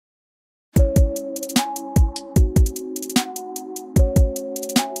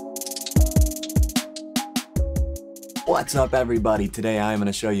What's up, everybody? Today I'm going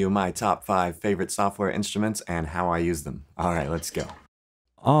to show you my top 5 favorite software instruments and how I use them. All right, let's go.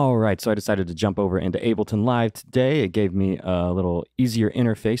 All right, so I decided to jump over into Ableton Live today. It gave me a little easier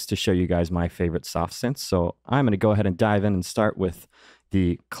interface to show you guys my favorite soft synths. So I'm going to go ahead and dive in and start with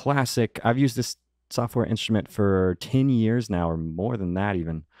the classic. I've used this software instrument for 10 years now, or more than that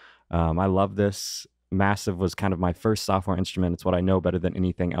even. I love this. Massive was kind of my first software instrument. It's what I know better than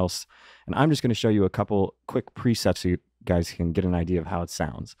anything else. And I'm just going to show you a couple quick presets so you guys can get an idea of how it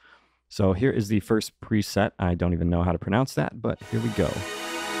sounds. So here is the first preset. I don't even know how to pronounce that, but here we go.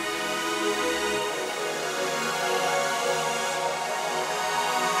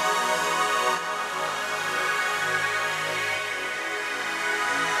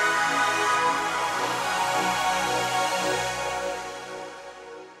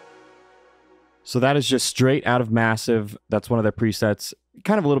 So that is just straight out of Massive. That's one of their presets.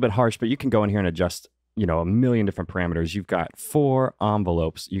 Kind of a little bit harsh, but you can go in here and adjust, a million different parameters. You've got 4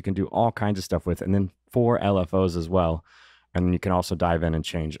 envelopes you can do all kinds of stuff with, and then 4 LFOs as well. And then you can also dive in and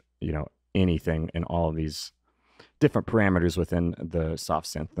change, anything in all of these different parameters within the soft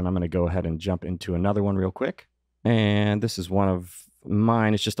synth. And I'm going to go ahead and jump into another one real quick. And this is one of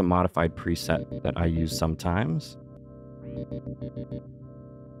mine. It's just a modified preset that I use sometimes.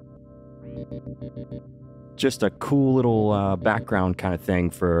 Just a cool little background kind of thing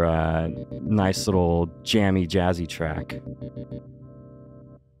for a nice little jammy, jazzy track.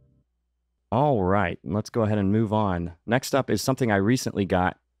 All right, let's go ahead and move on. Next up is something I recently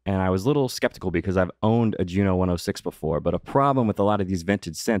got, and I was a little skeptical because I've owned a Juno 106 before, but a problem with a lot of these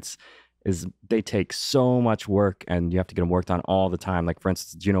vintage synths is they take so much work, and you have to get them worked on all the time. Like, for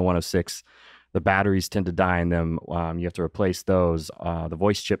instance, Juno 106, the batteries tend to die in them. You have to replace those. The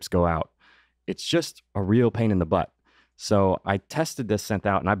voice chips go out. It's just a real pain in the butt. So I tested this synth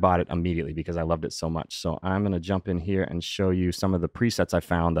out and I bought it immediately because I loved it so much. So I'm going to jump in here and show you some of the presets I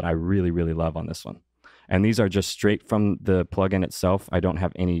found that I really, really love on this one. And these are just straight from the plugin itself. I don't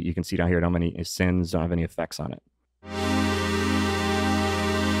have any, you can see down here, I don't have any synths, don't have any effects on it.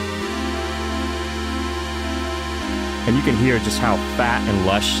 And you can hear just how fat and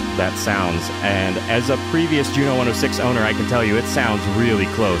lush that sounds. And as a previous Juno 106 owner, I can tell you it sounds really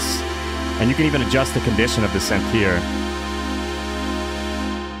close. And you can even adjust the condition of the synth here.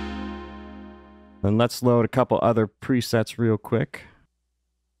 Then let's load a couple other presets real quick.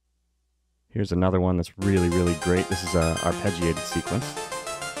 Here's another one that's really, really great. This is an arpeggiated sequence.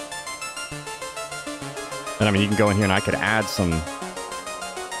 And I mean, you can go in here and I could add some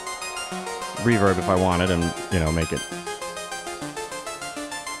reverb if I wanted and, make it.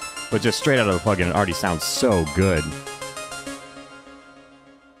 But just straight out of the plugin, it already sounds so good.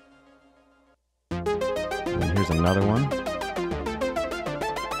 And here's another one.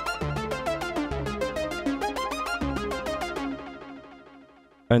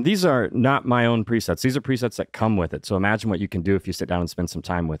 And these are not my own presets. These are presets that come with it. So imagine what you can do if you sit down and spend some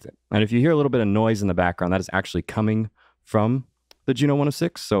time with it. And if you hear a little bit of noise in the background, that is actually coming from the Juno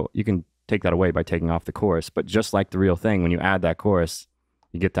 106. So you can take that away by taking off the chorus. But just like the real thing, when you add that chorus,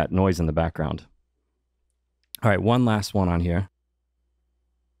 you get that noise in the background. All right, one last one on here.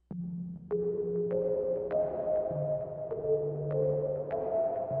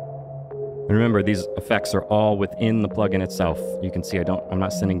 And remember, these effects are all within the plugin itself. You can see I'm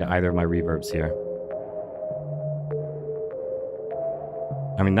not sending to either of my reverbs here.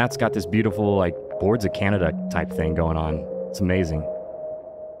 I mean, that's got this beautiful, like, Boards of Canada type thing going on. It's amazing.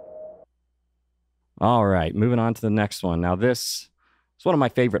 All right, moving on to the next one. Now, this is one of my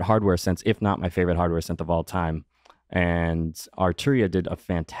favorite hardware synths, if not my favorite hardware synth of all time. And Arturia did a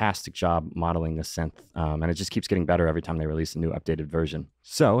fantastic job modeling this synth, and it just keeps getting better every time they release a new updated version.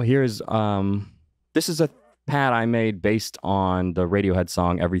 So here's, this is a pad I made based on the Radiohead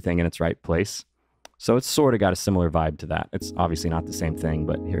song, Everything in Its Right Place. So it's sort of got a similar vibe to that. It's obviously not the same thing,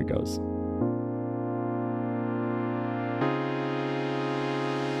 but here it goes.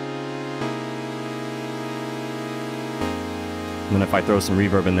 And then if I throw some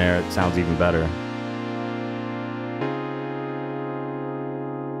reverb in there, it sounds even better.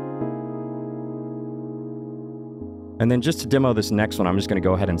 And then just to demo this next one, I'm just going to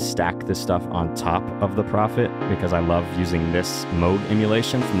go ahead and stack this stuff on top of the Prophet because I love using this Moog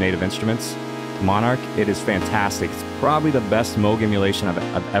emulation from Native Instruments. Monarch, it is fantastic. It's probably the best Moog emulation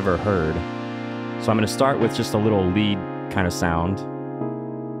I've ever heard. So I'm going to start with just a little lead kind of sound.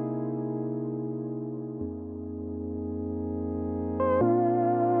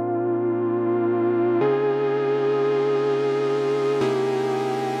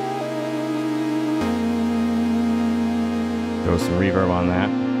 Throw some reverb on that.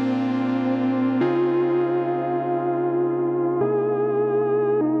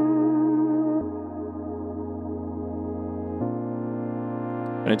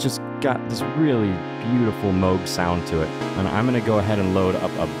 And it just got this really beautiful Moog sound to it. And I'm gonna go ahead and load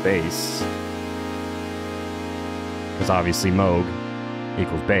up a bass, because obviously Moog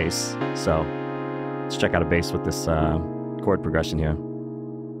equals bass. So let's check out a bass with this chord progression here.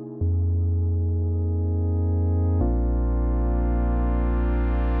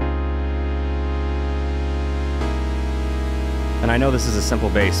 And I know this is a simple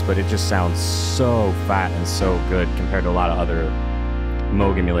bass, but it just sounds so fat and so good compared to a lot of other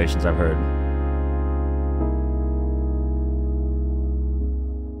Moog emulations I've heard.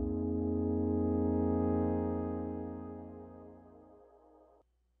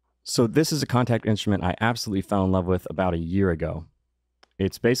 So this is a contact instrument I absolutely fell in love with about a year ago.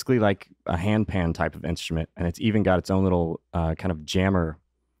 It's basically like a handpan type of instrument, and it's even got its own little kind of jammer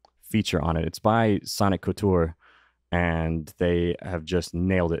feature on it. It's by Couture, and they have just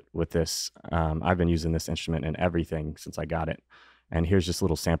nailed it with this. I've been using this instrument in everything since I got it. And here's just a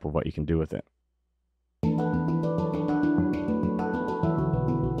little sample of what you can do with it.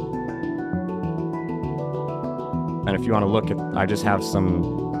 And if you want to look at, I just have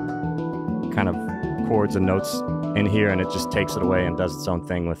some kind of chords and notes in here, and it just takes it away and does its own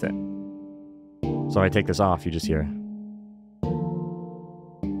thing with it. So I take this off, you just hear.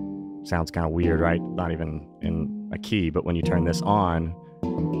 Sounds kind of weird, right? Not even in a key, but when you turn this on,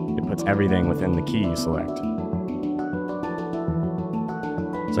 it puts everything within the key you select.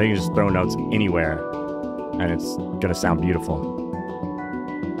 So you can just throw notes anywhere, and it's gonna sound beautiful.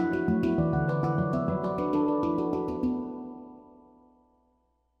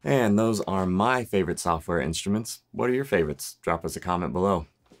 And those are my favorite software instruments. What are your favorites? Drop us a comment below.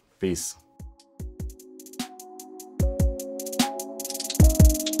 Peace.